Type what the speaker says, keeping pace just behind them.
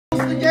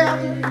close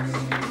together.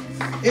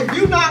 If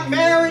you're not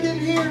married in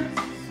here,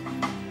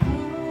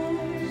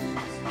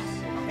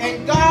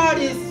 and God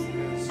is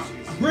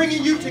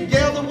bringing you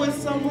together with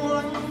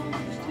someone,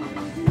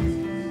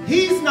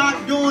 He's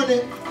not doing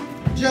it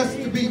just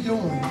to be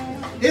doing it.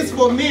 It's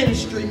for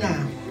ministry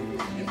now.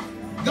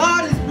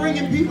 God is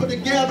bringing people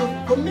together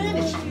for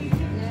ministry.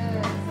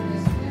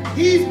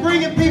 He's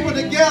bringing people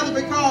together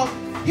because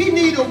He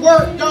needs a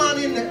work done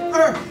in the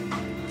earth.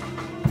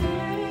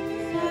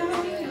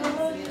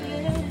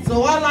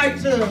 So I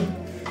like to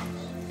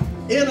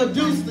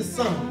introduce the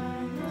song.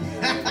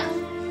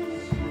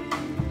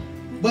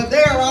 But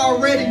they are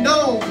already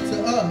known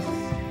to us.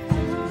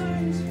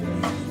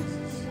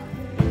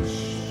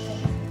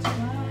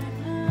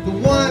 The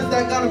ones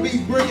that are going to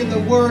be bringing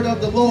the word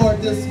of the Lord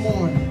this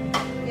morning.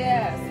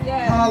 Yes,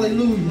 yes.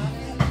 Hallelujah.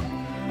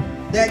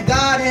 That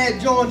God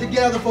had joined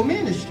together for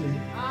ministry.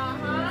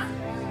 Uh-huh.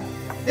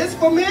 It's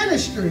for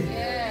ministry.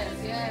 Yes,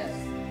 yes.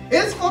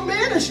 It's for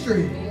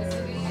ministry. Yes,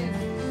 it is.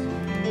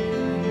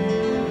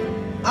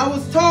 I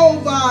was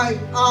told by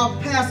our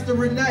Pastor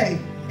Renee,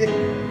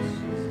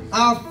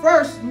 our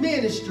first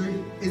ministry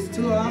is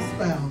to our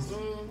spouse.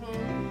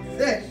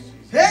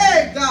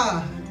 Hey,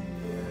 God.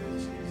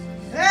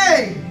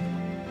 Hey.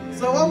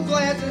 So I'm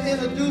glad to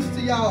introduce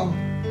to y'all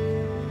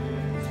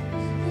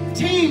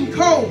Team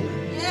Coleman.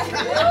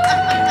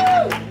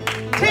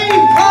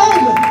 Team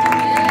Coleman.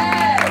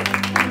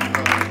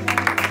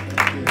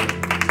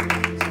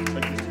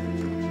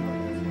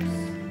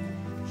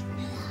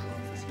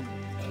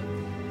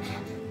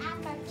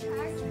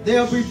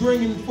 They'll be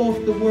bringing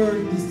forth the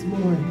word this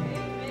morning.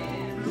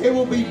 They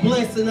will be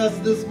blessing us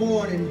this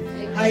morning.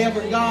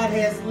 However God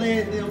has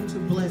led them to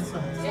bless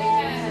us.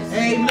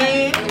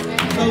 Amen.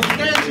 So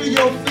stand to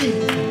your feet.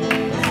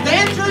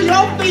 Stand to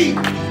your feet.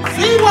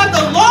 See what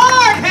the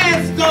Lord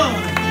has done.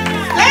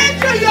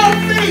 Stand to your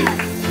feet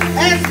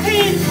as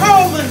Team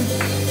Coleman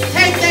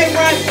take their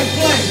rightful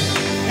place.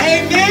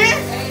 Amen.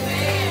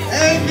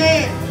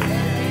 Amen.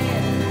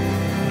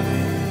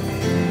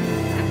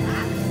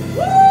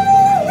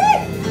 Woo-wee.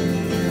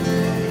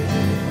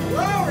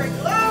 Glory,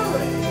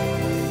 glory.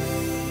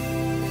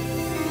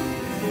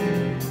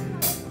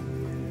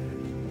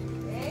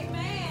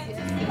 Amen.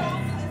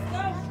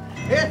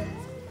 Yeah.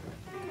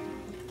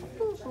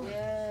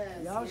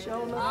 Y'all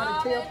sure know how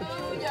to tell for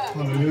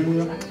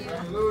Hallelujah.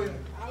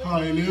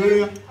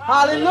 Hallelujah.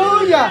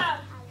 Hallelujah.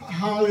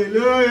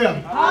 Hallelujah.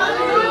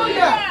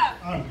 Hallelujah.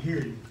 I don't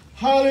hear you.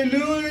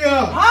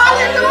 Hallelujah.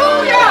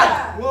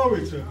 Hallelujah.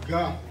 Glory to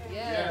God.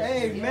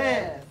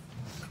 Amen.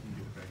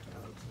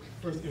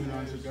 First, giving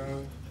honor to God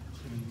and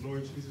the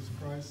Lord Jesus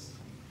Christ,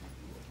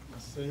 my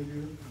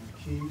Savior and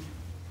King.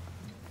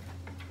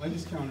 I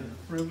just count it a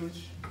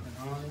privilege and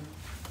honor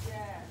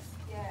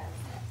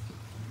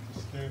to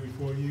stand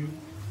before you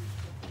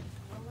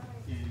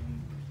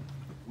and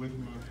with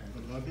my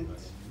beloved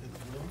as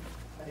well.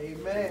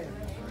 Amen.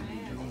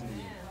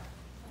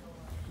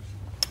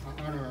 I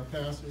honor our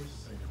pastors.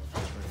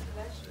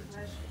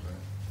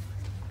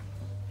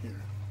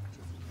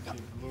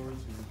 Give glory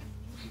to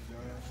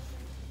God.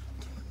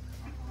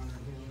 I honor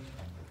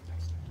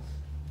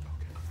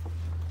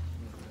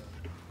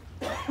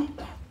him.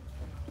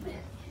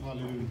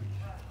 Hallelujah.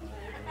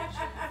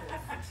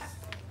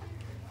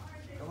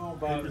 Come on,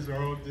 Papers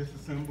are all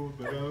disassembled,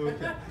 but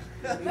okay.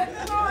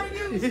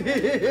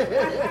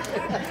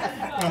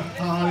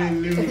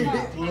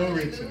 Hallelujah.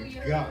 Glory to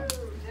God.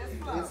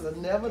 It's a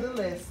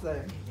nevertheless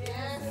thing.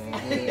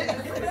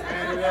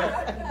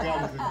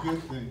 God is a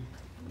good thing.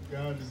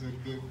 God is a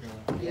good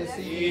God. Yes,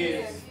 He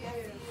is.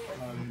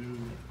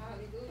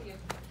 Hallelujah.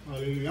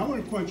 Hallelujah. I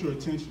want to point your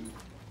attention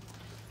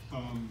to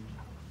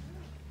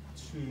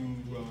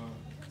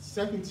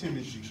 2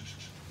 Timothy,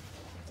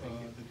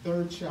 the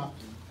 3rd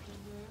chapter,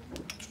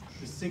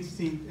 the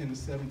 16th and the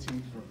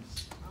 17th verse.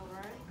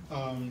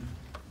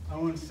 I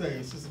want to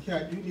say, Sister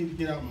Cat, you need to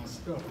get out my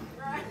stuff.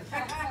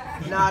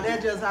 Nah,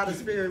 that's just how the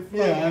Spirit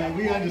flows. Yeah,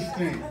 we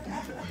understand.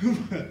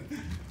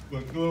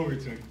 But glory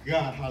to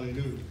God.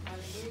 Hallelujah.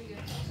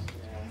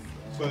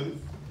 But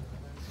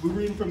we're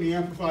reading from the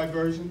Amplified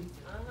Version.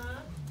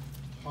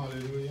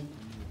 Hallelujah.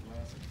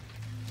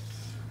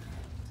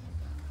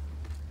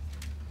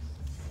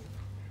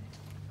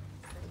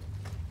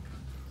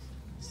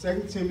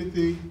 2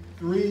 Timothy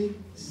 3,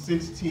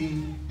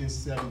 16 and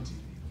 17.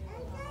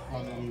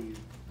 Hallelujah.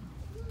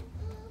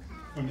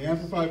 From the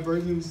Amplified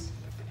Versions,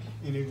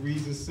 and it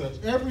reads as such.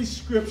 Every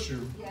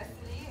scripture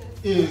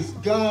is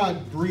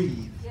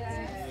God-breathed,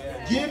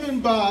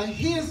 given by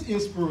His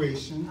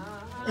inspiration,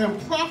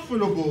 and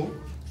profitable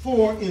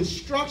for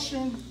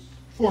instruction,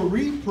 for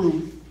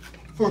reproof,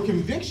 for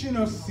conviction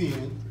of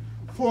sin,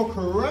 for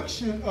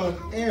correction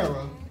of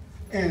error,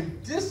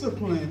 and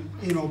discipline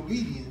in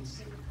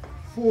obedience,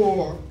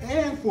 for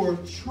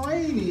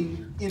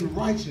training in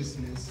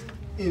righteousness,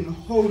 in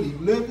holy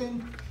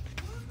living,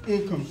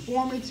 in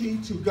conformity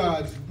to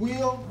God's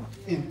will,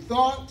 in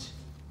thought,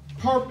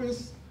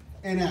 purpose,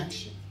 and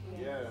action.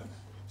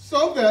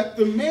 So that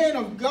the man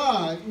of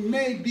God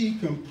may be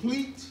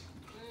complete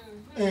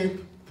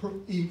and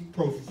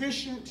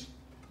proficient,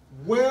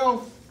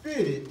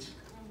 well-fitted,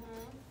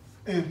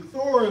 and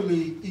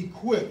thoroughly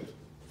equipped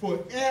for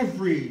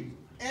every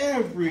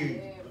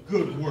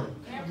good work.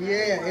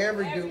 Yeah,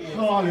 every good work.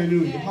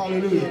 Hallelujah,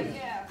 hallelujah,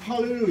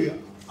 hallelujah.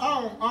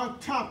 Our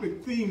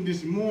topic theme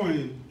this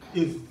morning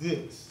is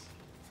this.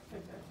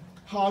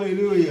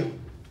 Hallelujah.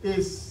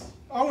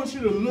 I want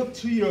you to look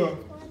to your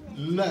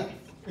left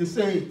and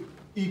say,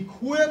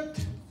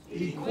 equipped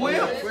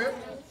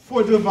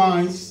for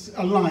divine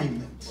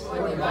alignment.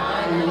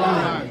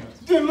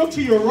 Then look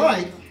to your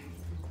right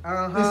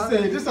and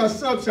say, this is our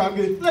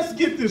subtopic. Let's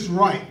get this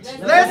right.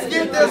 Let's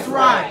get this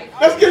right.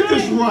 Let's get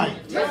this right.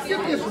 Let's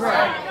get this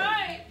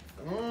right.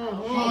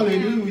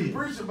 Hallelujah.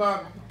 Preach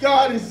about it.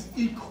 God is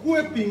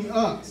equipping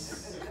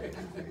us.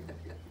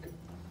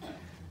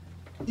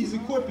 He's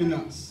equipping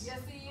us Yes,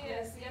 he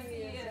is. Yes, he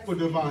is. for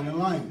divine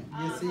alignment.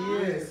 Yes, he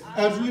is.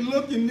 As we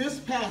look in this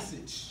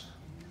passage,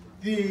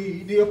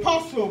 the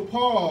Apostle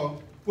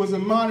Paul was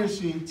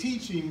admonishing,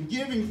 teaching,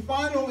 giving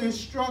final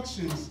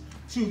instructions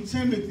to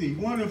Timothy,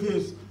 one of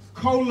his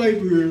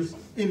co-laborers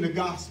in the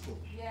gospel.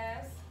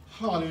 Yes.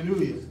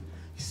 Hallelujah.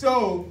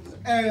 So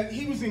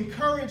he was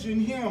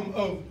encouraging him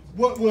of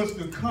what was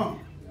to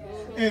come.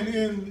 And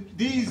in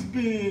these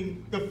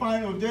being the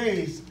final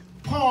days,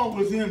 Paul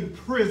was in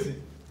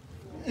prison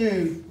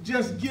and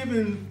just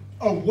giving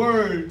a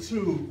word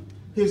to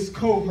his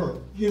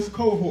cohort.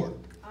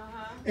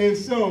 And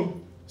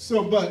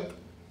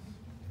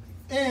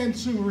and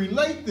to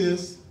relate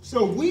this,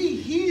 so we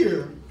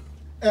here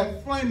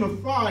at Flame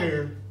of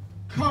Fire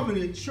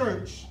Covenant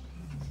Church,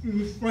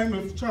 Flame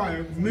of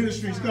Fire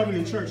Ministries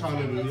Covenant Church,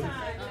 hallelujah,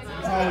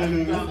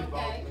 hallelujah,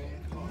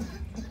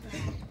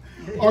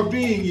 are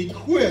being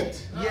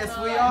equipped. Yes,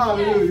 we are.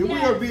 Hallelujah. We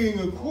are being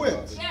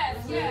equipped. Yes,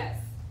 yes.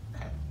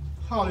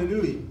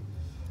 Hallelujah.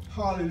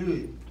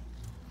 Hallelujah.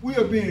 We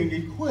are being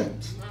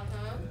equipped.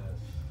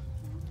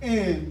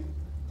 And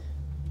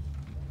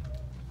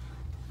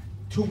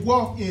to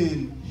walk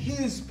in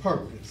his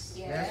purpose.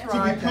 That's To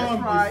right.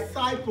 become That's right.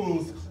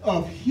 disciples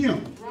of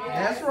him.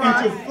 That's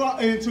right.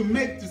 And to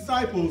make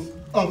disciples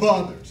of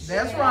others.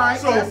 That's right.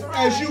 So That's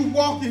right. as you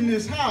walk in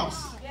this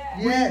house,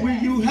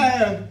 Yeah. you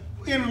have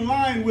in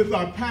line with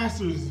our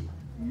pastor's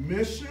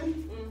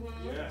mission,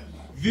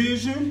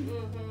 vision,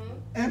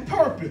 and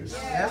purpose.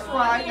 That's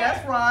right.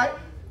 That's right.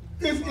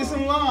 It's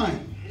in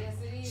line. Yes,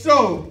 it is.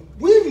 So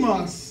we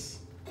must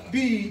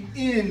be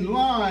in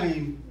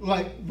line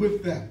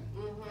with that.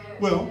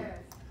 Well,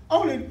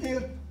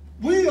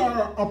 we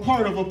are a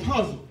part of a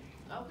puzzle.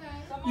 Okay.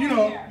 You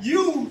know,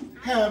 you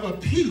have a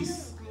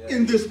piece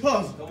in this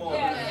puzzle.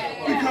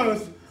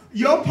 Because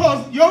your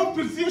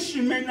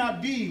position may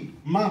not be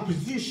my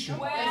position,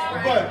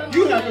 but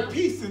you have a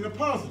piece in the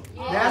puzzle.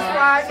 That's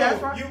right. So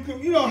That's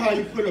right. you know how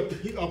you put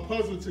a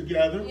puzzle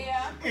together,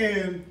 Yeah.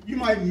 and you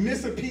might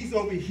miss a piece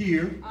over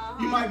here,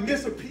 you might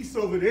miss a piece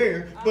over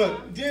there,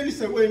 but then you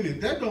say, wait a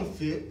minute, that don't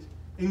fit,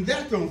 and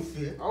that don't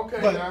fit, Okay,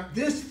 but now.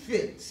 this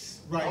fits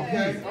right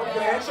here.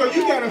 Okay. So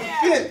you got to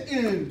fit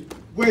in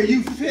where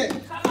you fit,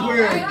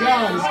 where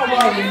God is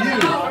calling you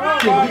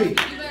to be.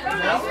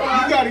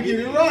 You got to get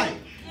it right.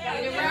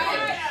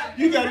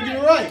 You got to get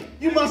it right.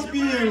 You must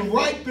be in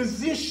right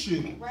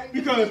position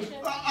because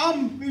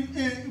I'm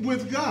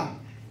with God.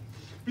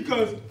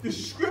 Because the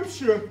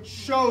scripture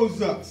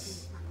shows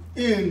us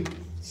in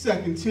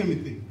 2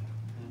 Timothy.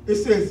 It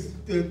says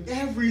that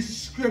every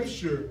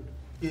scripture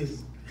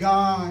is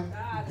God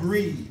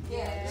breathed.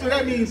 So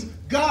that means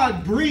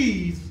God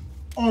breathed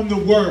on the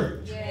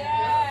word.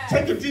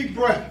 Take a deep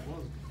breath.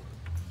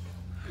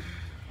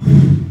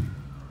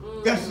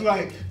 That's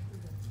like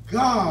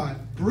God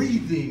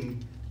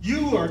breathing.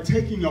 You are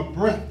taking a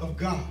breath of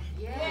God.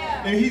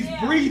 And he's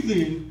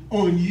breathing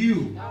on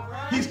you.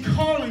 He's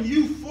calling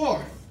you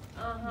forth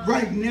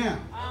right now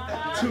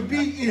to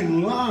be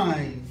in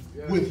line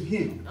with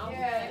him.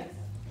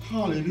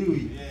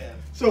 Hallelujah.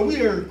 So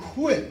we are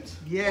equipped.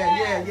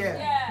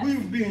 Yeah. We're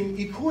being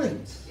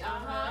equipped.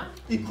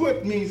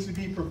 Equipped means to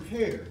be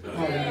prepared.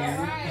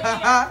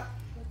 Hallelujah.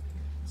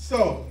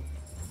 So,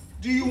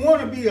 do you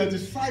want to be a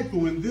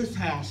disciple in this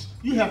house?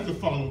 You have to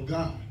follow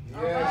God.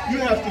 You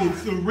have to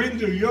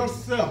surrender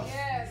yourself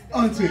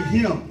unto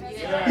him.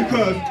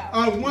 Because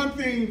one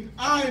thing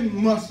I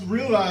must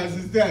realize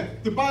is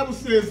that the Bible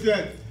says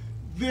that,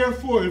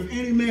 therefore, if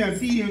any man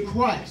be in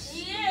Christ,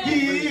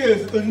 he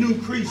is a new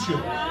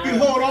creature.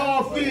 Behold,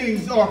 all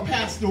things are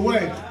passed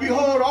away.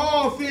 Behold,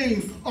 all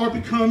things are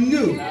become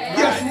new.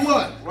 Guess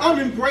what? I'm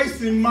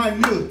embracing my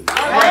new.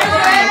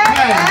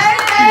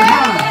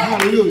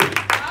 Hallelujah.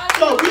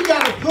 So we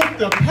got to put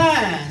the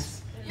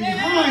past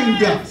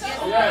behind us.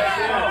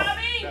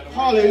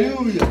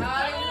 Hallelujah.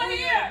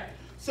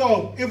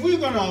 So if we're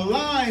going to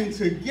align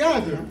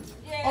together,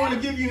 I want to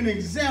give you an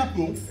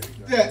example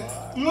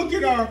that look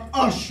at our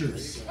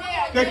ushers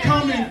that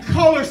come in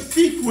color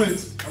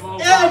sequence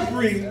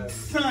every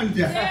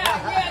Sunday.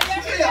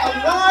 They're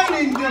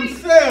aligning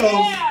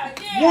themselves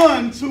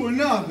one to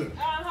another.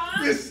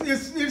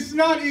 It's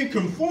not in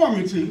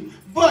conformity,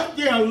 but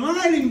they're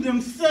aligning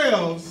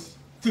themselves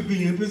to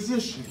be in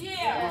position.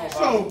 Yeah.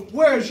 So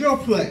where's your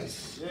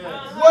place?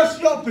 What's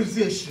your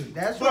position?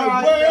 That's but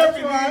right.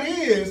 wherever That's it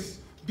is,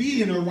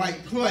 be in the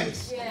right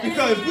place. Yeah.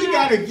 Because we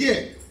got to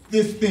get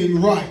this thing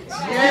right.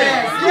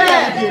 Yes. We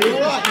got to get it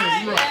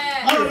Yes.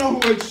 right. I don't know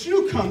what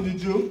you come to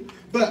do,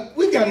 but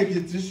we got to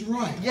get this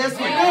right. Yes, we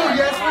do.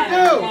 Yes, we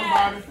do.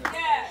 Yes.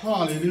 Yes.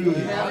 Hallelujah.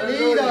 We have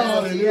need of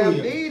us. We have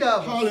need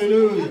of us.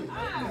 Hallelujah.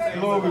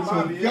 Glory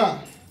to God.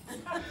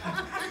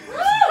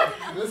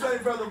 This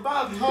ain't Brother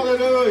Bobby.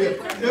 Hallelujah.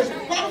 It's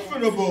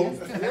profitable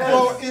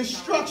for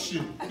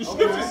instruction. The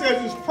scripture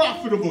says it's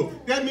profitable.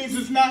 That means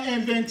it's not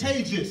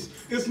advantageous.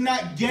 It's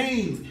not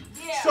gain.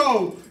 Yeah.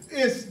 So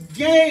it's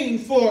gain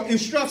for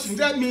instruction.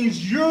 That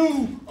means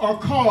you are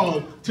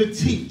called to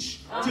teach,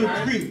 to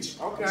preach,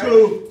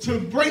 to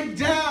break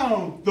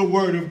down the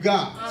word of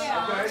God.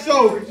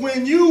 So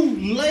when you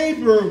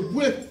labor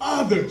with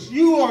others,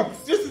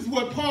 this is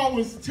what Paul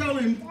was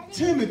telling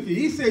Timothy.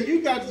 He said,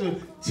 you got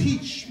to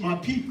teach my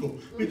people,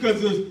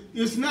 because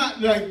it's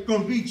not like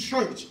going to be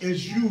church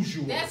as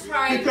usual. That's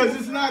right. Because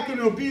it's not going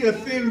to be a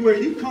thing where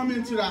you come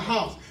into the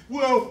house.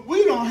 Well,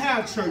 we don't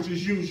have church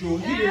as usual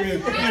here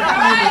in Coleman.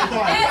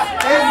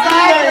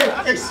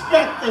 Exactly.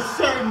 Expect a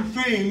certain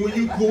thing when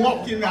you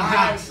walk in the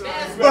house.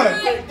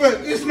 But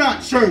it's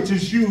not church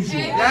as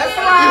usual. That's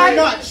right. It's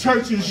not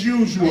church as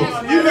usual.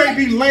 You may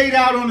be laid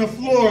out on the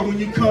floor when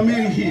you come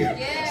in here.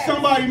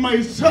 Somebody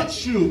may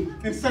touch you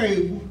and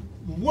say,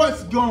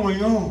 what's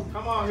going on?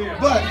 Come on here.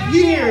 But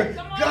here,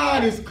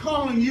 God is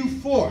calling you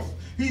forth.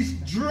 He's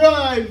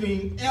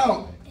driving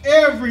out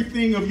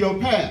everything of your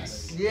past.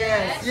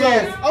 Yes. So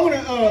Yes. I want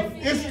to.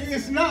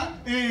 It's not.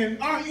 And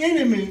our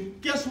enemy.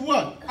 Guess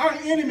what? Our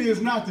enemy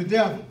is not the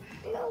devil.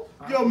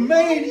 Your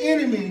main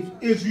enemy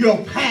is your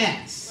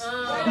past.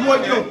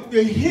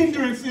 The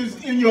hindrance is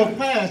in your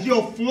past,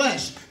 your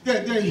flesh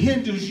that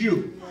hinders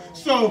you.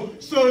 So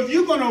if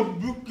you're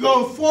gonna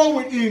go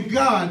forward in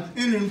God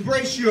and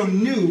embrace your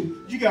new,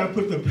 you got to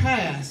put the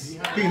past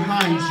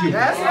behind you.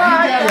 That's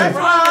right. You That's got to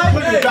right.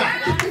 put it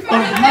back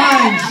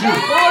behind you.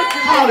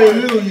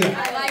 Hallelujah.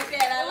 I like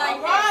that. I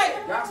like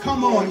that.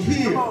 Come on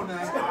here. Come on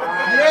now.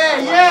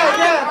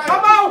 Yeah.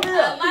 Come on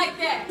here. I like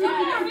that.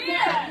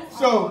 Yeah.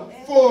 So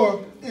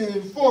for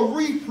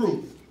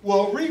reproof,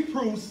 well,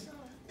 reproof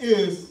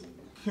is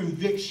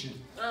conviction.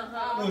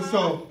 And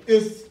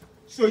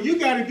so you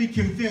got to be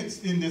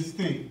convinced in this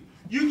thing.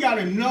 You got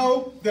to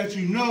know that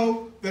you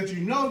know that you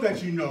know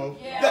that you know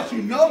that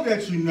you know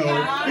that you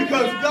know,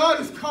 because God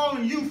is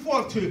calling you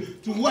forth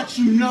to what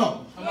you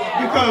know.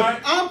 Because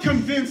I'm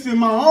convinced in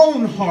my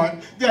own heart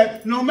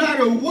that no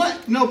matter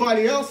what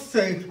nobody else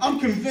say, I'm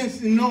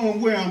convinced in knowing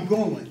where I'm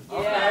going.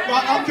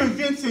 I'm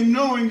convinced in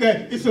knowing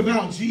that it's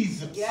about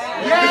Jesus.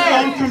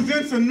 I'm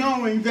convinced in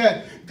knowing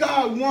that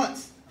God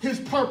wants his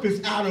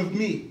purpose out of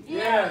me.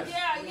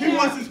 He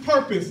wants his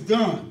purpose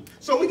done.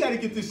 So we got to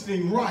get this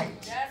thing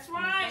right. That's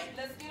right.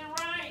 Let's get it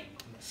right.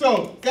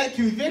 So that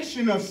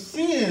conviction of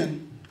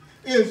sin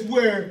is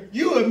where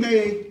you've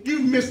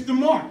missed the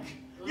mark.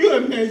 You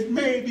have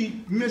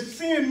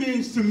sin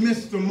means to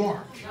miss the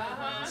mark.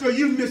 So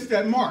you missed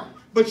that mark.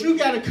 But you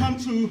got to come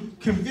to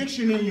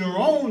conviction in your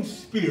own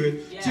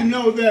spirit to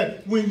know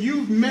that when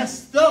you've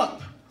messed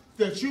up,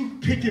 that you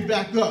pick it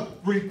back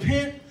up.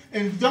 Repent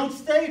and don't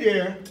stay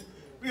there.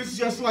 It's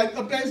just like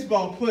a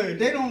baseball player.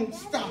 They don't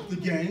stop the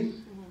game.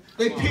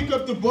 They pick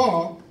up the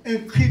ball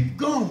and keep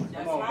going.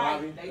 That's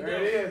right. They do.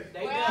 There it is.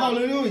 They do.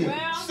 Hallelujah.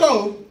 Well,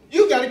 So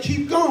you got to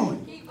keep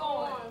going. keep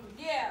going.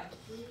 Yeah.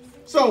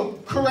 So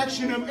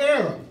correction of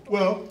error.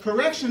 Well,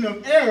 correction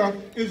of error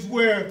is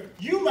where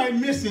you might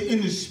miss it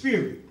in the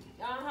spirit.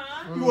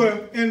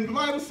 And the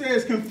Bible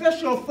says,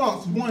 confess your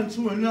faults one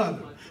to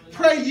another.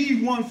 Pray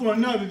ye one for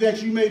another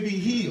that you may be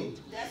healed.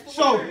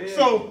 So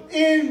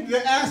in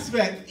the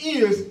aspect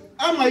is,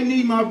 I might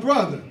need my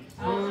brother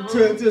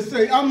to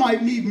say, I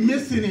might be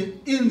missing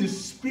it in the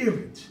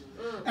spirit.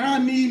 And I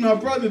need my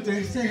brother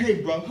to say,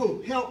 hey,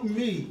 bro, help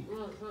me.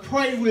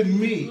 Pray with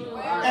me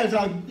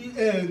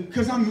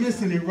because I'm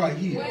missing it right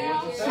here.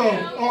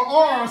 Or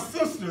our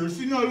sisters,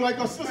 like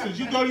our sisters,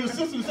 you go to your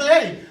sister and say,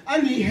 hey,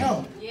 I need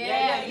help.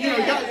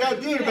 Y'all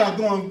good about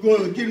going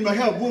getting my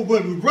help. But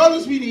with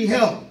brothers, we need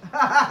help. We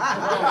need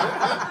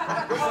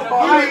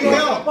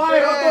help.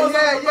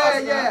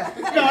 Yeah.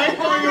 No, I ain't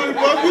calling you on the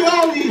brother. We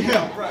all need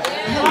help.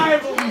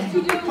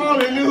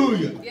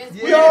 Hallelujah.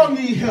 We all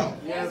need help.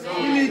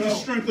 We need the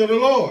strength of the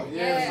Lord.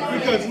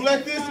 Because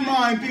let this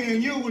mind be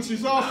in you, which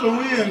is also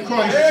in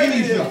Christ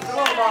Jesus.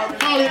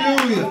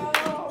 Hallelujah.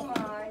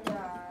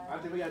 I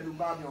think we got to do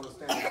Bobby on the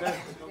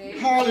stand.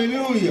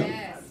 Hallelujah.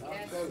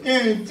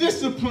 And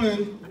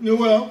discipline,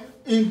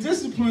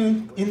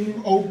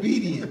 in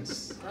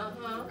obedience.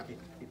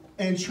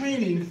 And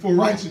training for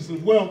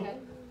righteousness. Well,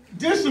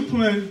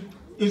 discipline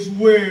is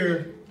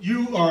where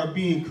you are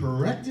being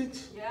corrected.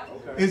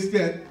 It's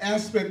that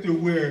aspect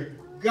of where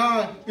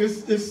God,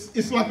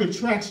 it's like a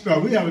track star.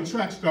 We have a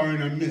track star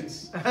in our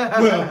midst.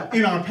 Well,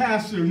 in our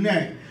pastor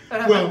name.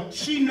 Well,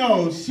 she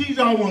knows she's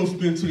almost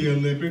been to the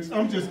Olympics.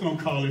 I'm just going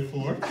to call it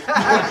for her.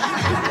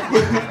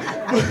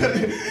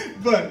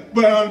 but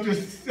I'm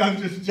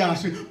just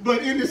joshing.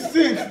 But in the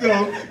sense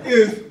though,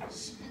 is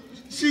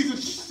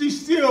she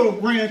still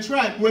ran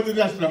track, whether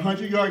that's the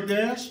 100-yard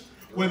dash,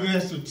 whether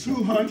that's the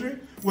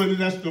 200, whether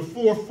that's the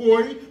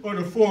 440 or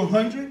the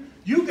 400.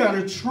 You got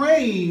to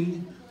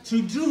train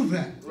to do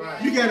that.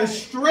 Right. You got to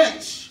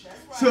stretch.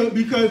 So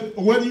because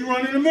whether you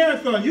run in a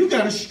marathon, you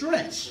got to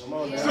stretch.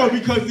 So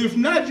because if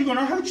not, you're going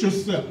to hurt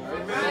yourself.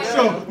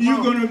 So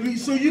you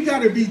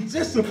got to be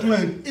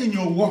disciplined in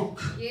your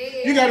walk.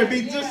 You got to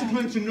be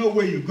disciplined to know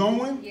where you're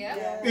going.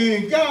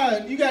 And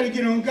God, you got to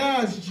get on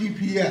God's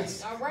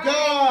GPS,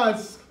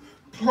 God's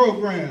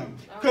program,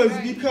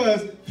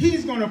 because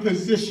He's going to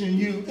position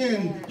you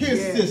in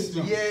His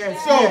system.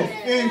 So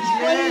in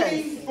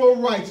training for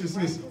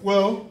righteousness,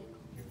 well,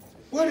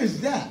 what is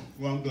that?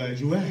 Well, I'm glad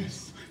you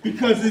asked.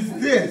 Because it's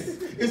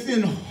this. It's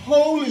in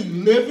holy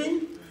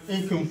living,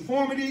 in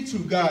conformity to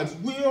God's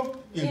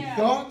will, in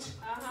thought,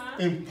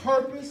 in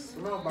purpose,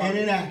 and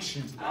in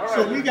action.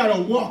 So we got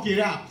to walk it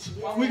out.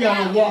 We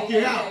got to walk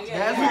it out. We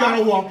got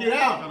to walk it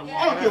out.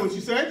 I don't care what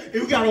you say.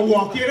 We got to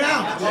walk it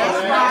out.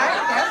 That's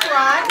right. That's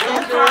right.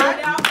 That's right.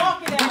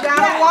 You got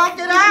to walk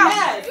it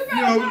out.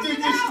 You know,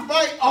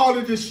 despite all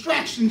the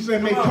distractions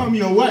that may come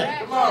your way,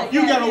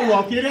 you got to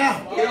walk it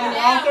out.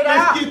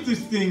 Let's get this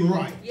thing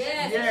right.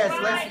 Yes,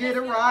 let's get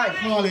it right.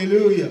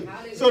 Hallelujah.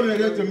 So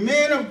that the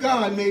man of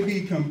God may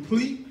be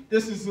complete.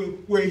 This is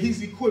where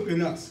He's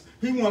equipping us.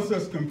 He wants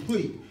us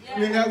complete.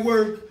 And that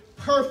word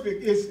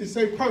perfect is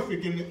say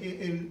perfect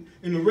in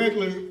the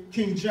regular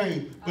King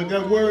James, but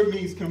that word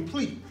means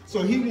complete.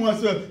 So He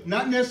wants a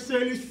not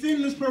necessarily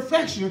sinless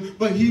perfection,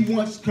 but He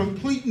wants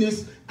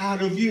completeness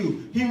out of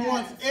you. He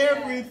wants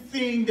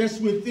everything that's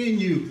within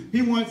you.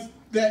 He wants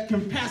that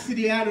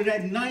capacity out of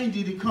that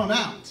 90 to come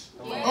out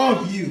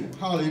of you.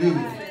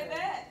 Hallelujah.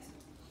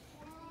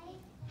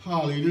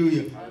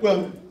 Hallelujah.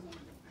 Well,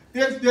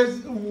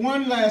 there's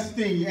one last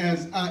thing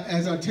as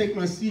I take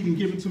my seat and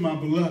give it to my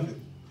beloved.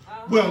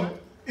 Well,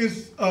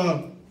 it's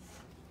the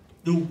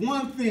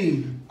one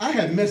thing I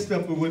had messed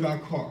up with our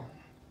car.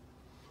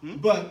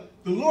 But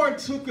the Lord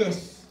took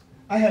us,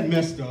 I had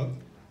messed up,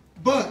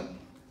 but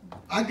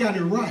I got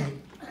it right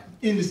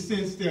in the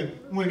sense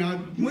that when I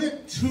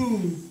went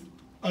to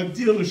a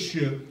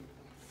dealership,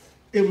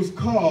 it was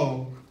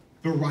called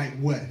the right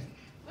way.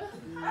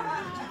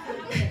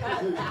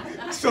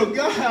 So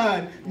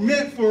God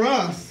meant for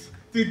us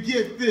to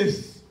get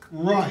this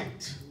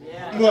right.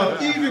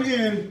 Well, even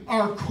in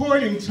our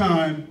courting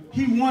time,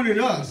 He wanted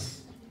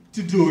us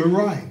to do it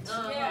right.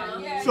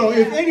 So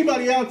if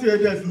anybody out there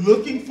that's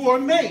looking for a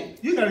mate,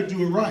 you got to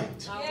do it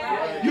right.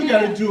 You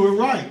got to do it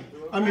right.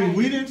 I mean,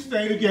 we didn't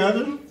stay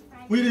together.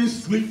 We didn't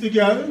sleep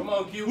together.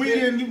 But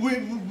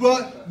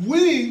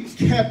we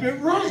kept it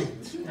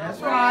right. That's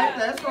right.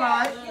 That's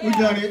right. We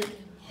done it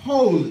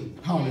holy.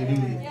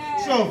 Hallelujah.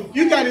 So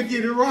you got to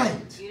get it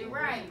right.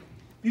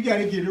 You got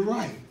to get it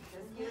right.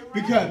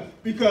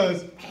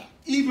 Because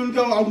even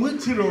though I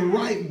went to the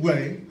right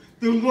way,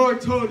 the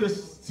Lord told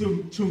us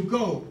to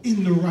go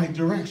in the right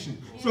direction.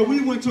 So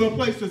we went to a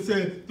place that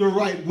said the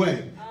right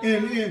way.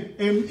 And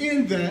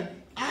in that,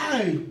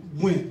 I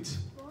went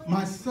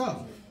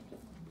myself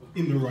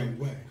in the right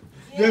way.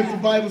 The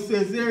Bible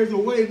says there is a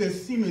way that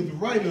seemeth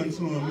right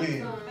unto a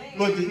man,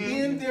 but the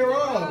end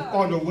thereof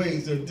are the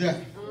ways of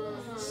death.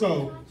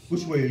 So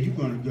which way are you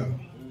going to go?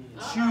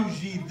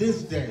 Choose ye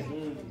this day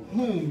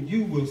whom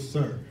you will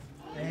serve.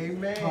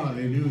 Amen.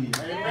 Hallelujah.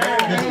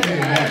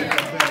 Amen.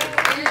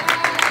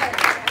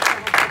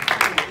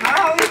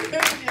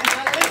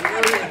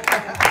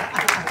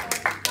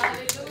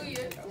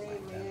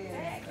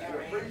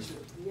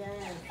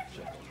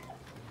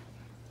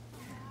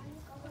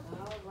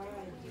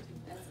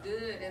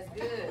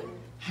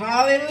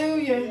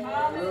 Hallelujah.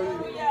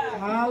 Hallelujah.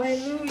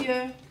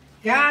 Hallelujah.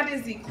 God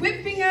is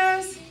equipping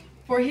us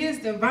for His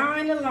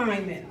divine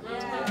alignment.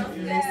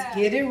 Let's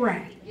get it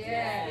right.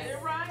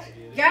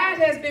 God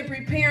has been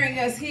preparing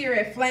us here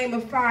at Flame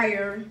of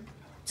Fire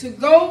to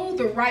go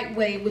the right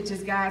way, which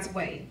is God's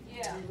way.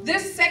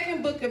 This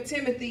second book of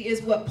Timothy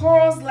is what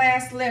Paul's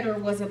last letter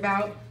was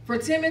about for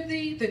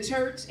Timothy, the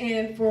church,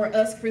 and for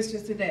us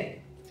Christians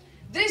today.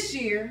 This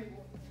year,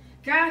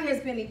 God has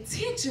been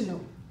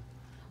intentional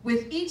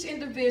with each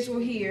individual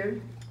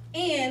here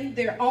in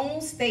their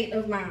own state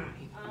of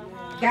mind.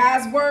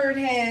 God's word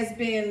has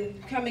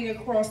been coming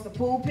across the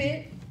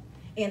pulpit,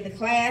 in the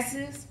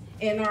classes,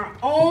 in our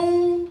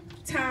own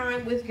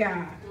time with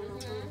God.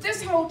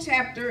 This whole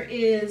chapter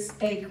is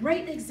a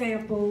great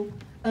example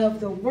of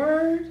the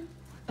word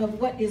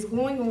of what is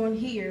going on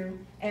here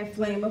at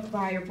Flame of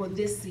Fire for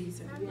this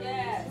season.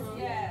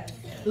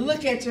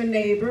 Look at your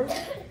neighbor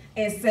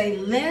and say,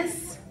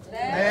 let's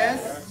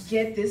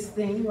get this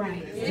thing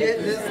right. Get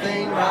this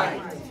thing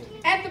right.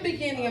 At the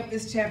beginning of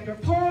this chapter,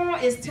 Paul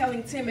is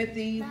telling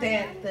Timothy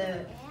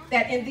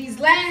that in these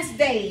last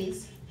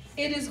days,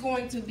 it is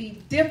going to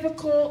be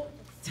difficult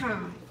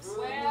times.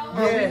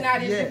 Are we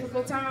not in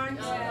difficult times?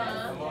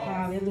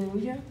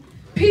 Hallelujah.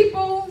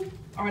 People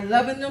are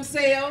loving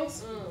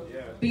themselves,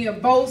 being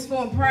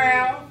boastful and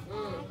proud,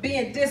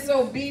 being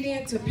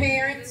disobedient to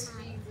parents,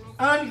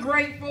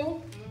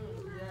 ungrateful.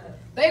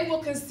 They will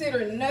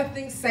consider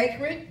nothing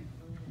sacred.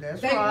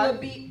 That's They right. will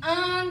be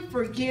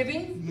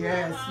unforgiving.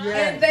 Yes, And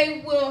yes,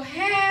 they will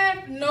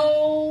have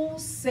no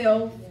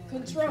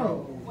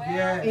self-control.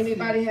 yes.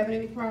 Anybody having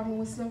any problem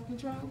with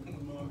self-control?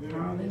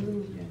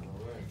 Hallelujah.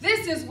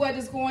 This is what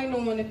is going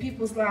on in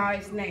people's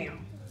lives now.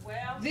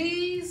 Well,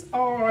 These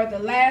are the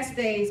last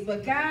days,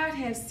 but God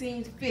has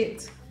seen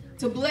fit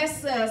to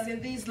bless us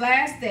in these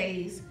last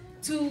days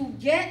to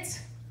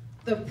get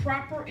the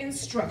proper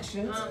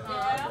instructions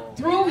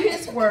through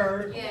His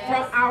Word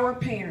from our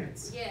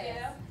parents,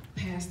 yeah.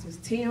 Pastors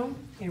Tim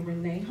and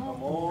Renee Hall.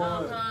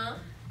 Come on.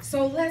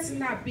 So let's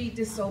not be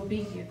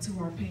disobedient to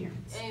our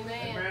parents.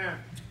 Amen.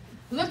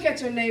 Look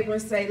at your neighbor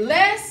and say,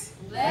 let's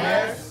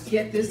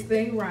get this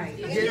thing right.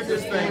 Get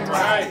this thing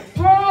right.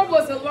 Paul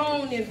was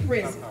alone in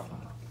prison,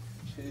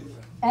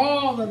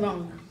 all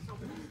alone.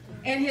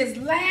 And his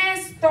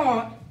last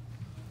thought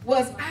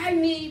was, I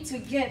need to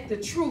get the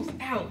truth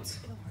out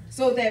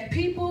so that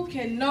people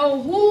can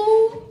know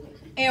who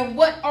and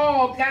what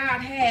all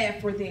God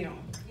had for them.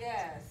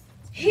 Yes.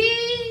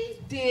 He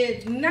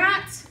did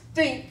not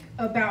think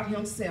about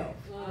himself.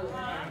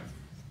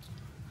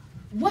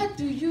 What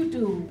do you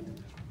do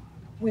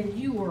when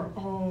you are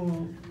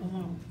all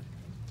alone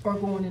or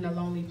going in a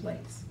lonely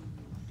place?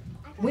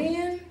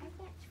 When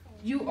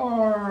you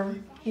are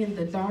in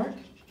the dark,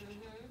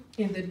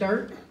 in the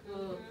dirt,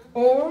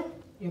 or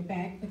you're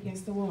back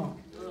against the wall.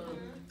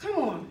 Come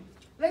on,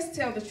 let's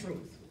tell the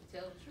truth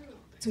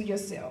to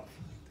yourself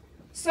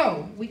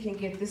so we can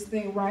get this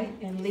thing right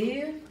and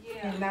live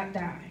and not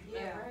die.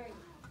 Yeah.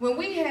 When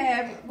we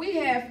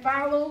have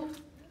followed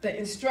the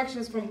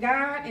instructions from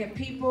God and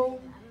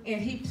people,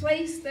 and He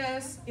placed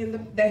us in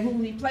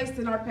whom He placed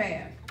in our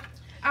path.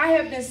 I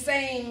have a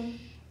saying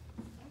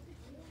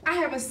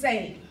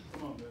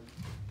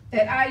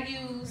that I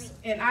use,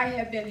 and I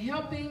have been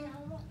helping,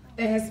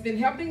 that has been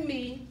helping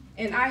me,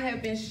 and I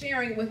have been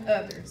sharing with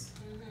others.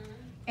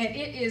 And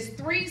it is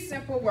 3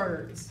 simple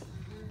words.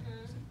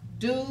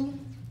 Do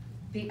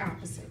the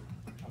opposite.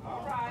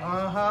 All right.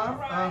 Uh-huh,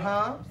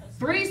 uh-huh.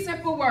 3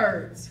 simple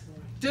words.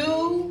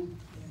 Do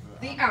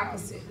the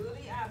opposite. Do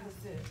the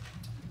opposite.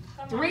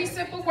 Come 3 on.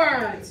 simple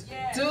words.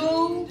 Yes.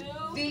 Do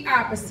the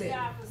opposite. The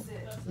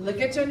opposite. Look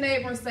at your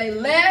neighbor and say,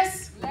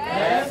 let's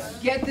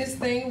get this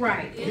thing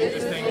right. Get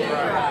this thing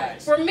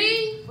right. For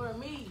me, For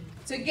me.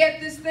 to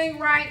get this thing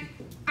right,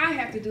 I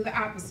have to do the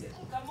opposite.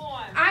 Come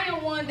on. I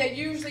am one that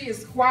usually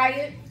is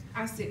quiet.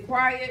 I sit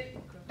quiet,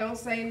 don't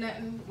say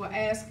nothing,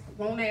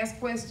 won't ask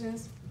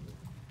questions.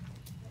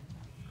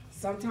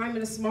 Sometime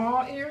in a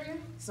small area,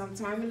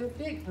 sometime in a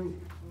big group.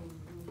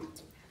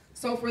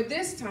 So for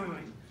this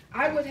time,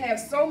 I would have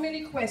so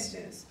many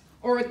questions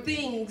or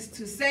things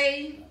to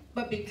say,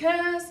 but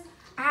because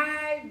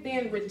I've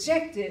been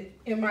rejected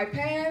in my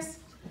past,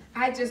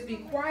 I just be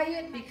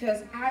quiet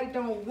because I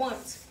don't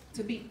want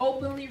to be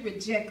openly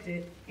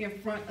rejected in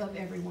front of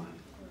everyone.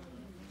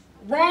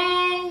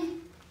 Wrong.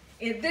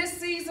 In this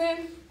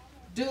season,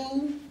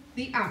 do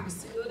the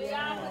opposite. Do the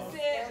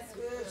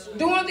opposite.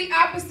 Doing the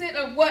opposite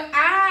of what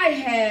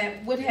I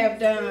would have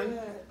done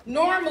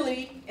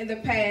normally in the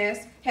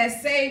past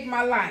has saved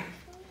my life.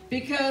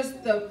 Because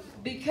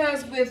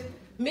with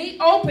me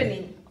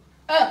opening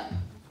up,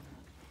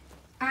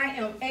 I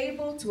am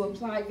able to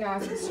apply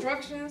God's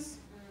instructions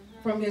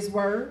from His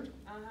Word.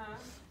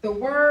 The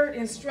word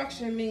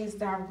instruction means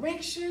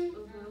direction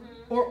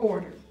or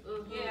order.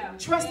 Yeah.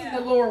 Trust in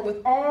the Lord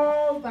with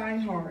all thine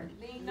heart.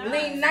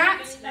 Lean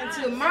not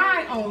unto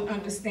my own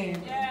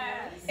understanding.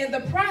 Yes. In the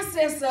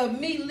process of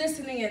me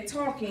listening and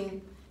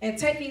talking and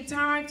taking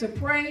time to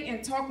pray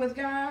and talk with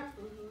God,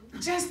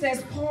 just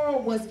as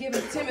Paul was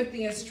giving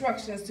Timothy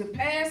instructions to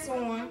pass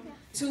on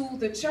to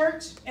the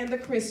church and the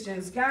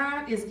Christians,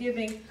 God is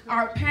giving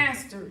our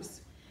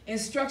pastors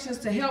instructions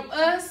to help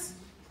us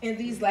in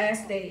these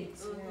last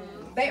days.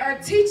 They are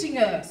teaching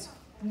us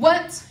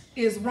what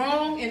is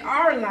wrong in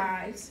our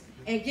lives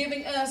and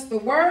giving us the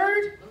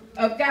word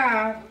of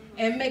God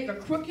and make a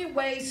crooked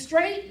way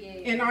straight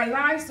in our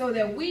lives so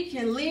that we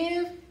can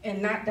live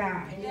and not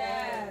die.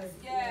 Yes.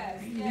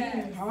 Yes.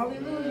 Amen.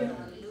 Hallelujah.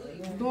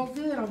 I'm doing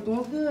good. I'm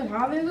doing good.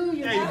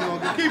 Hallelujah. There you go.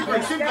 Keep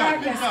Yes, going.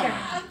 God, yes,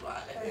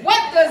 God.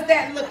 What does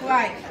that look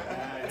like?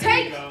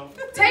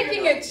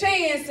 Taking a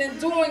chance and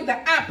doing the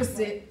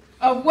opposite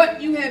of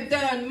what you have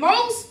done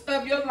most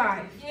of your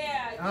life.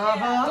 Yeah.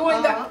 Uh-huh.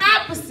 Doing the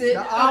opposite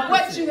of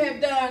what you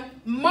have done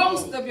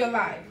most of your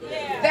life.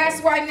 Yeah.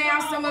 That's why now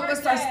some of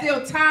us are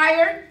still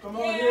tired. Come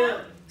on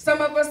here.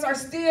 Some of us are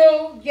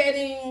still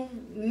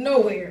getting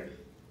nowhere.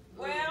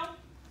 Well.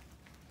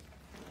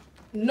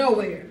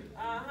 Nowhere.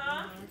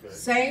 Uh-huh.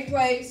 Same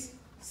place,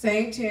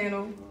 same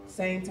channel,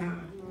 same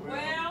time.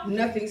 Well.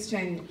 Nothing's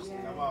changed.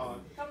 Come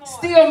on. Come on.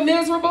 Still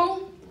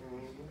miserable,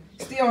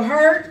 still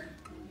hurt,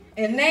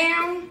 and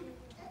now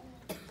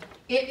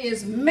it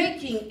is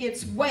making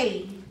its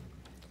way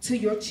to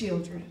your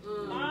children.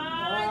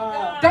 My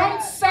God.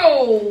 Don't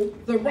sow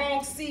the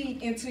wrong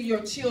seed into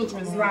your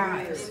children's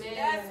lives.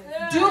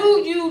 That's good.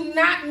 Do you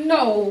not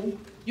know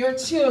your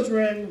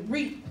children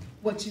reap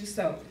what you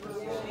sow.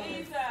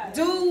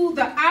 Do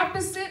the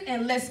opposite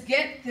and let's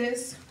get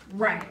this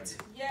right.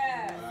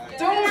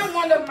 During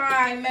one of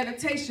my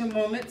meditation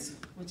moments,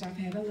 which I've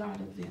had a lot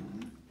of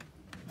them.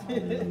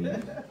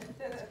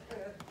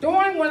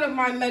 During one of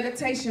my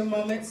meditation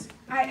moments,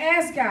 I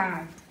asked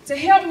God to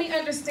help me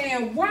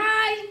understand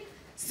why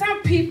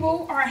some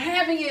people are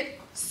having it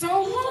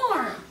so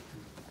hard.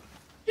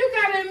 You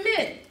got to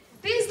admit,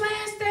 these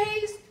last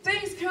days,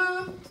 things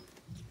come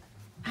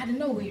out of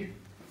nowhere.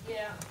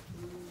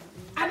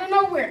 Out of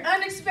nowhere,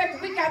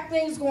 unexpected. We got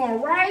things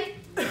going right,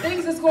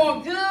 things is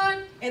going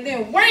good, and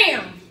then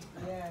wham!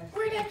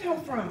 Where'd that come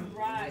from?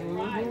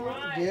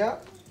 Right.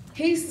 Yep.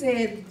 He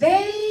said,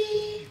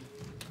 they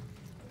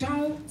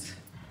don't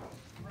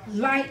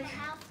like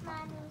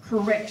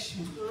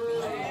correction.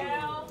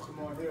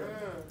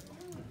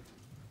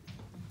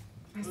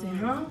 I said,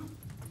 huh?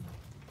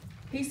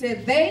 He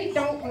said, they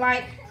don't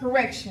like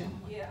correction.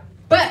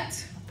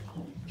 But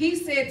he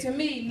said to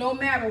me, no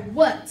matter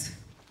what,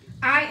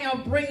 I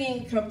am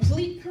bringing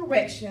complete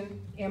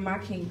correction in my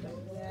kingdom.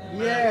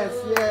 Yes.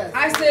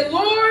 I said,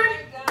 Lord,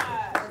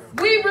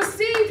 we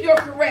receive your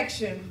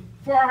correction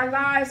for our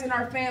lives and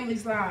our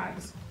families'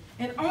 lives.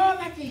 And all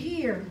I can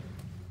hear,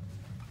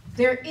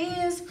 there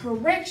is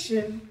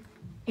correction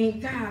in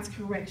God's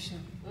correction.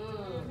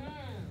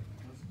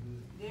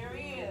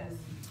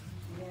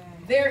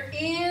 There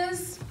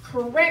is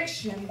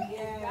correction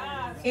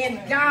in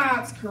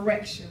God's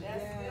correction.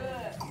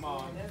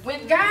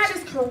 When God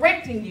is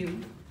correcting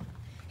you,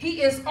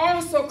 he is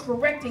also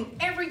correcting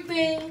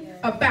everything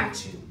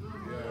about you.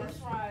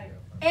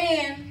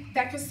 And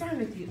that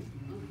concerneth you.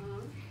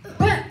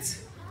 But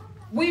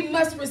we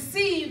must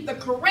receive the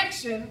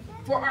correction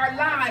for our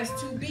lives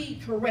to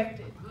be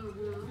corrected.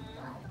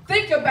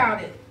 Think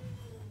about it.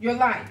 Your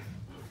life.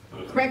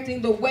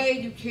 Correcting the way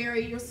you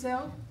carry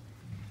yourself.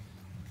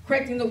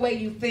 Correcting the way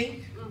you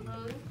think.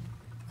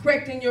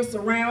 Correcting your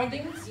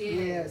surroundings.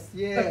 Yes.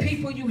 The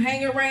people you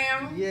hang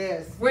around.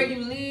 Yes. Where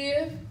you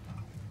live.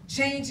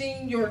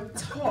 Changing your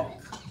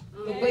talk.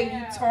 The way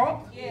you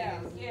talk.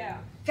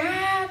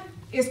 God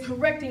is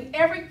correcting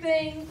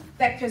everything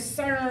that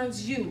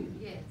concerns you.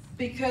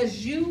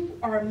 Because you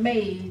are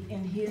made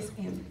in his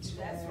image.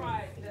 That's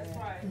right.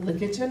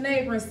 Look at your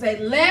neighbor and say,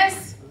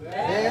 let's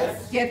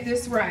get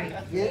this right.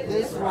 Get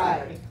this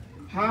right.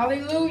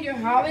 Hallelujah,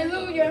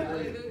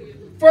 hallelujah.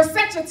 For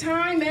such a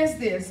time as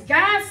this,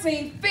 God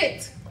seen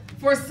fit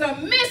for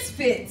some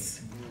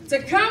misfits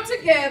to come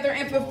together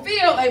and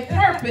fulfill a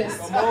purpose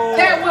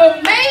that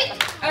will make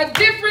a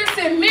difference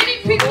in many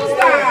people's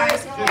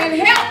lives and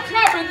help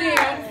cover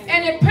them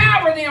and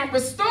empower them,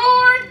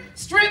 restored,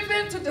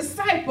 strengthened to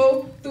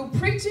disciple through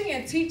preaching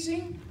and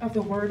teaching of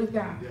the Word of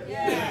God.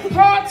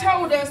 Paul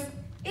told us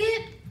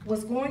it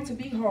was going to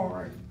be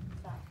hard.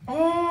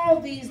 All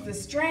these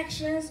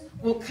distractions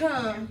will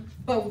come,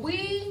 but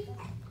we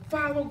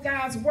follow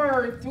God's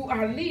word through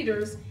our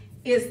leaders.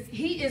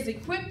 He is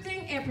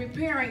equipping and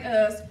preparing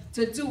us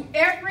to do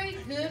every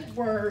good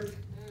work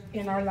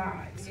in our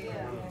lives.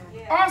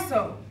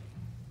 Also,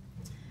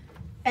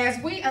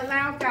 as we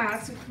allow God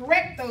to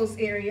correct those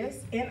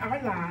areas in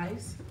our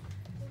lives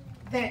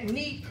that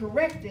need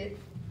corrected,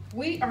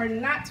 we are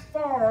not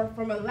far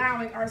from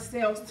allowing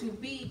ourselves to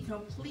be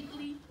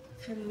completely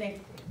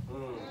connected.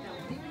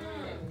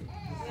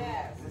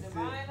 Yes,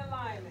 divine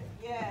alignment.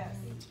 Yes.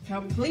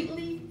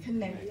 Completely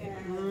connected.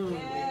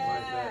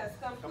 Yes,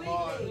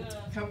 completely.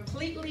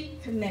 Completely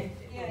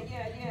connected.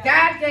 Yeah.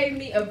 God gave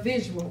me a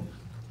visual.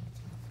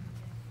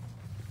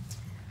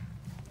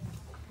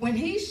 When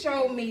he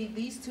showed me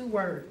these two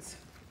words,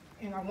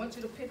 and I want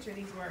you to picture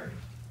these words,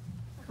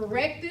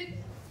 corrected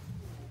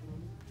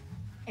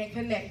and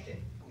connected.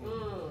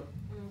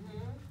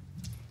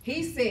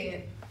 He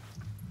said,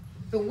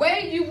 the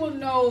way you will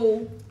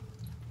know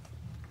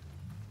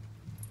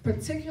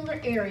particular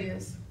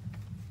areas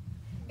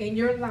in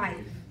your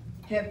life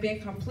have been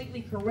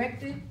completely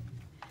corrected,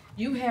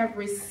 you have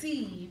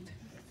received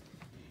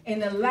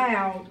and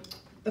allowed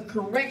the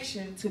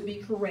correction to be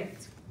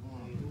correct.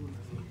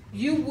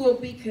 You will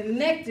be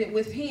connected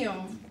with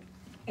him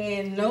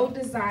and no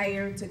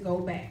desire to go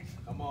back.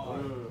 Come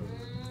on.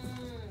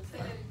 Say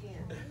it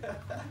again.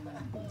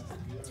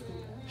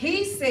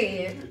 He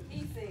said,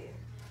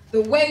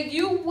 the way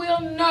you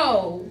will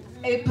know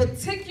a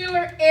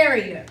particular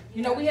area.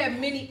 You know, we have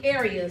many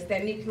areas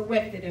that need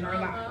corrected in our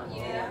lives.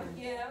 Yeah.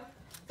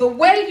 The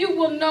way you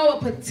will know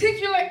a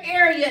particular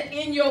area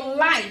in your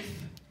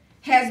life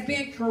has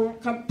been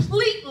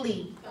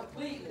completely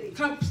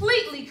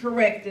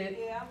corrected.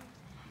 Yeah.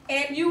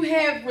 And you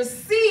have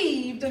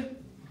received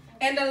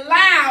and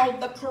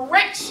allowed the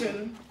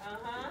correction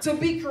to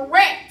be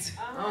correct.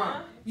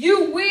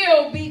 You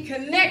will be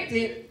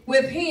connected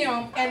with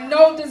him and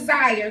no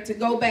desire to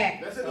go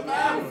back.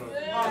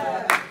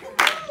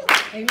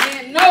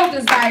 Amen. No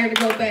desire to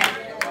go back.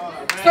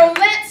 So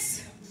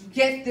let's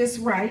get this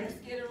right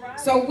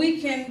so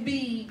we can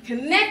be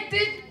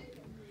connected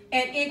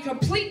and in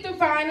complete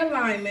divine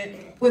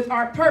alignment with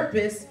our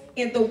purpose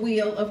in the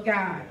will of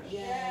God.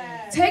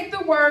 Take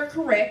the word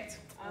correct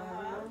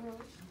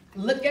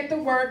Look at the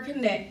word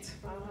connect.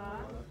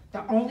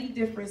 The only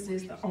difference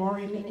is the R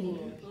in the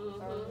end.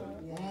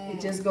 It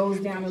just goes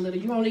down a little.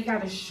 You only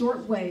got a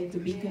short way to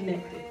be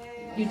connected.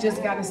 You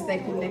just got to stay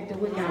connected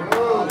with God.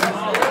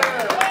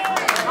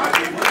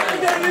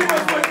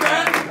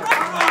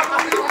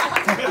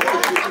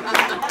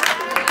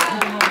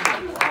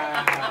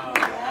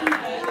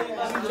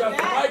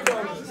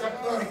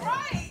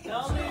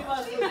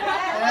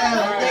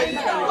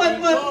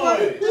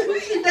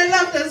 They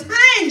left us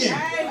hanging.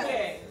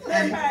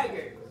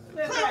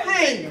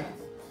 Cliffhanger.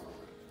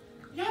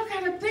 Y'all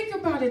got to think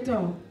about it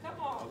though.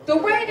 The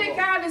way that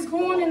God is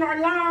going in our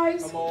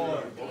lives,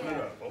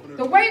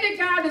 the way that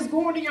God is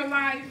going in your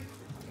life,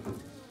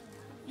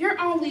 you're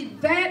only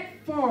that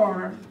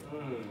far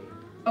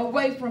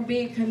away from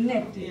being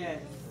connected.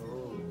 Yes.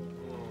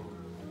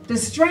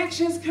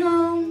 Distractions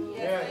come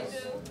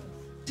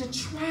to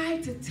try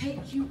to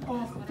take you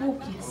off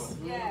focus.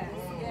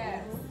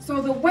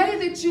 So the way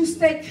that you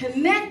stay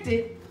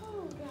connected,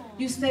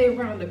 you stay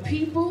around the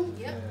people,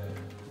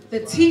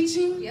 the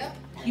teaching,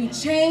 you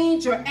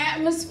change your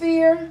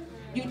atmosphere,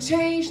 you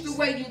change the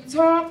way you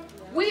talk.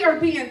 We are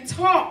being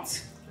taught.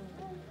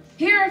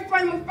 Here at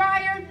Flame of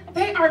Fire,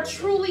 they are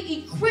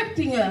truly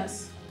equipping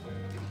us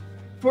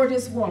for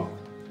this walk,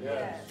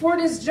 for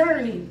this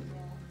journey.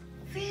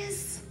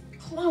 This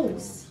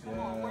close.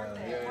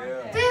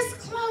 This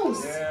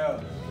close.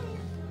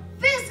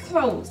 This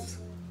close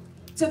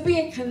to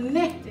being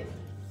connected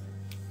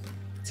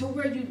to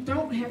where you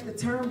don't have to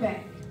turn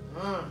back.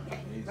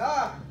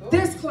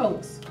 This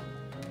close.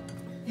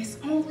 It's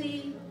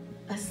only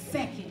a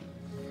second.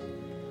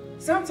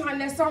 Sometimes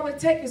that's all it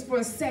takes is for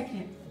a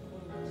second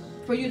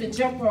for you to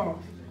jump off.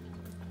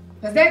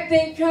 Because that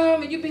thing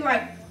come and you be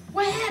like,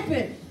 what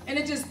happened? And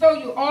it just throw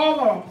you all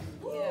off.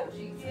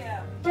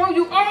 Throw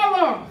you all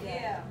off.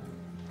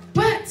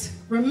 But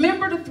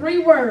remember the 3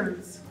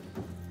 words.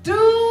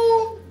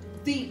 Do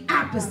the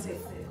opposite.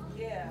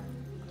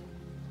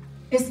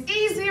 It's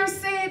easier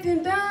said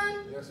than done.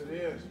 Yes, it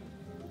is.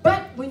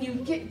 But when you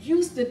get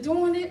used to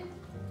doing it,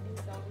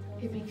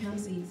 it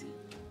becomes easy.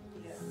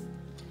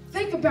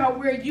 Think about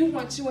where you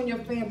want you and your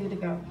family to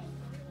go.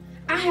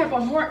 I have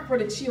a heart for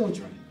the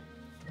children.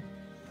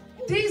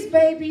 These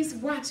babies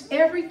watch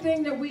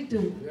everything that we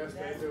do. Yes,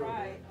 they do.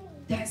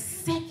 That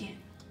second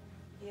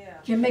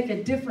can make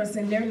a difference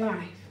in their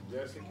life.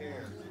 Yes, it can.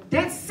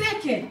 That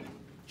second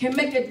can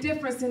make a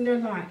difference in their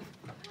life.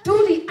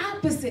 Do the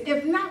opposite,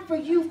 if not for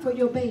you, for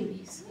your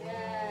babies.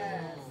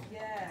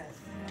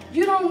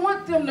 You don't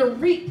want them to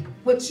reap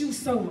what you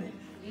sowing,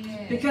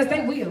 because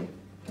they will.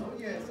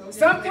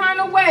 Some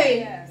kind of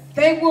way,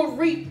 they will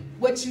reap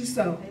what you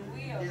sow.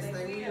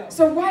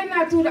 So why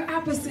not do the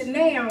opposite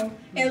now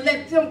and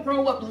let them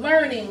grow up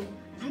learning,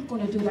 I'm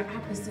going to do the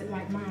opposite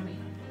like mommy,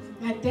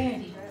 like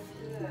daddy.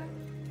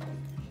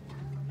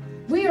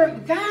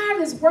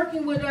 God is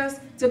working with us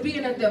to be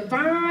in a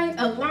divine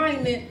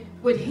alignment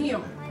with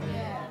him.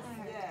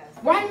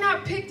 Why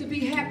not pick to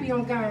be happy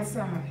on God's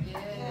side?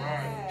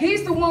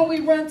 He's the one we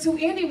run to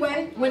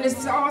anyway when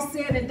it's all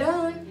said and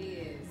done.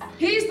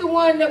 He's the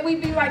one that we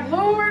be like,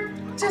 Lord,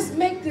 just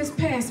make this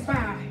pass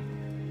by.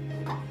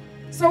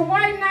 So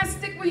why not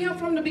stick with him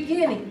from the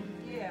beginning?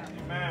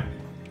 Amen.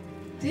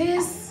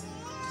 This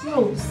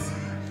close.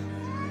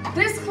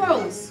 This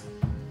close.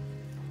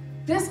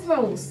 This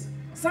close.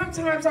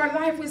 Sometimes our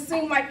life would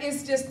seem like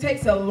it just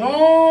takes a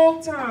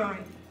long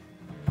time.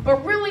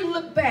 But really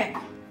look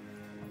back.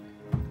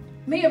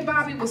 Me and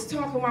Bobby was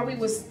talking while we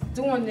was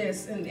doing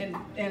this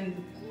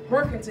and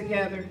working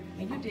together.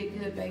 And you did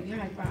good, baby.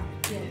 High five.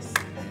 Yes.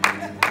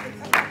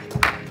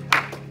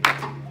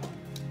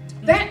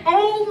 That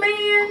old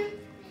man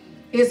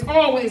is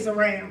always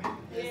around.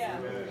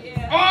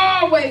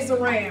 Always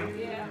around.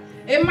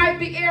 It might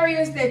be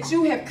areas that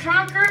you have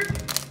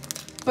conquered,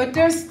 but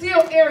there's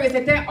still areas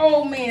that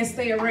old man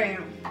stay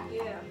around.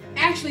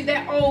 Actually,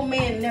 that old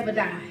man never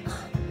dies.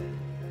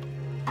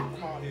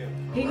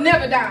 He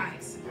never dies.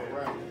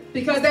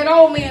 Because that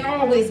old man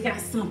always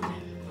got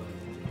something.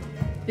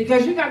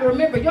 Because you got to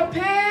remember, your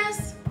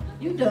past,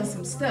 you done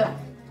some stuff.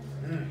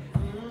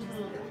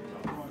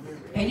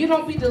 And you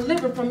don't be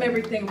delivered from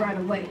everything right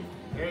away.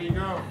 There you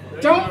go.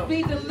 Don't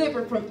be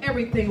delivered from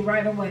everything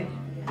right away.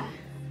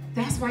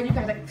 That's why you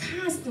got to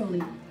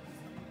constantly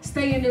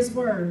stay in this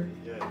word.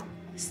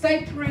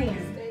 Stay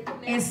praying.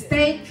 And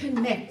stay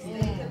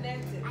connected.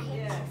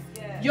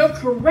 Your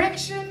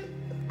correction,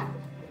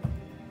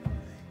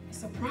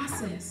 it's a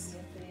process.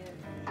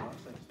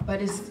 But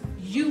it's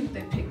you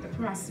that pick the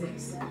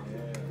process.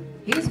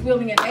 He's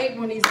willing and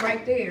able and he's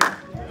right there.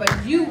 But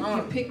you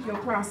can pick your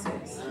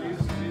process.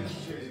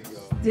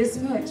 This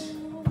much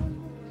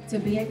to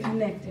being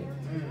connected.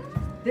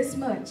 This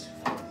much.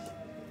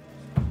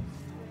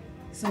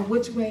 So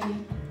which way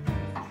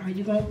are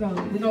you going to go?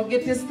 We're going to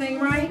get this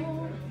thing right?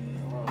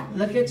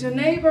 Look at your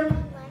neighbor.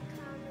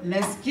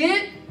 Let's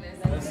get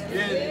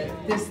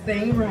this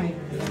thing right.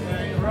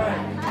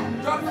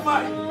 Drop the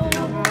mic.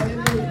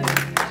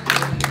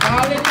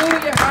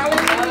 Hallelujah. Hallelujah.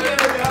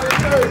 Hallelujah.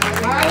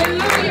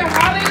 Hallelujah.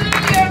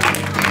 Hallelujah.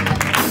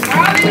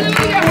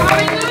 Hallelujah.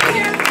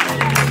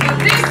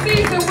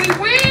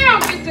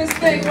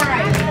 it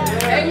right.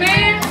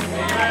 Amen.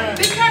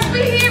 Because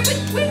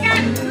we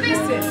got,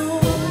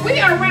 listen, we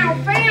are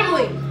around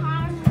family.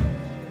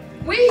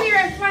 We here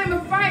at Flame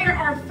of Fire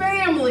are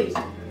family.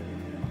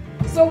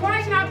 So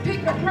why not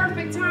pick the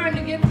perfect time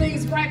to get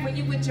things right when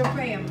you with your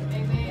family?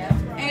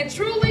 Amen. And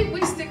truly,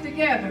 we stick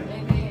together.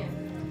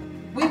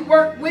 Amen. We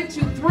work with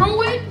you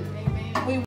through it.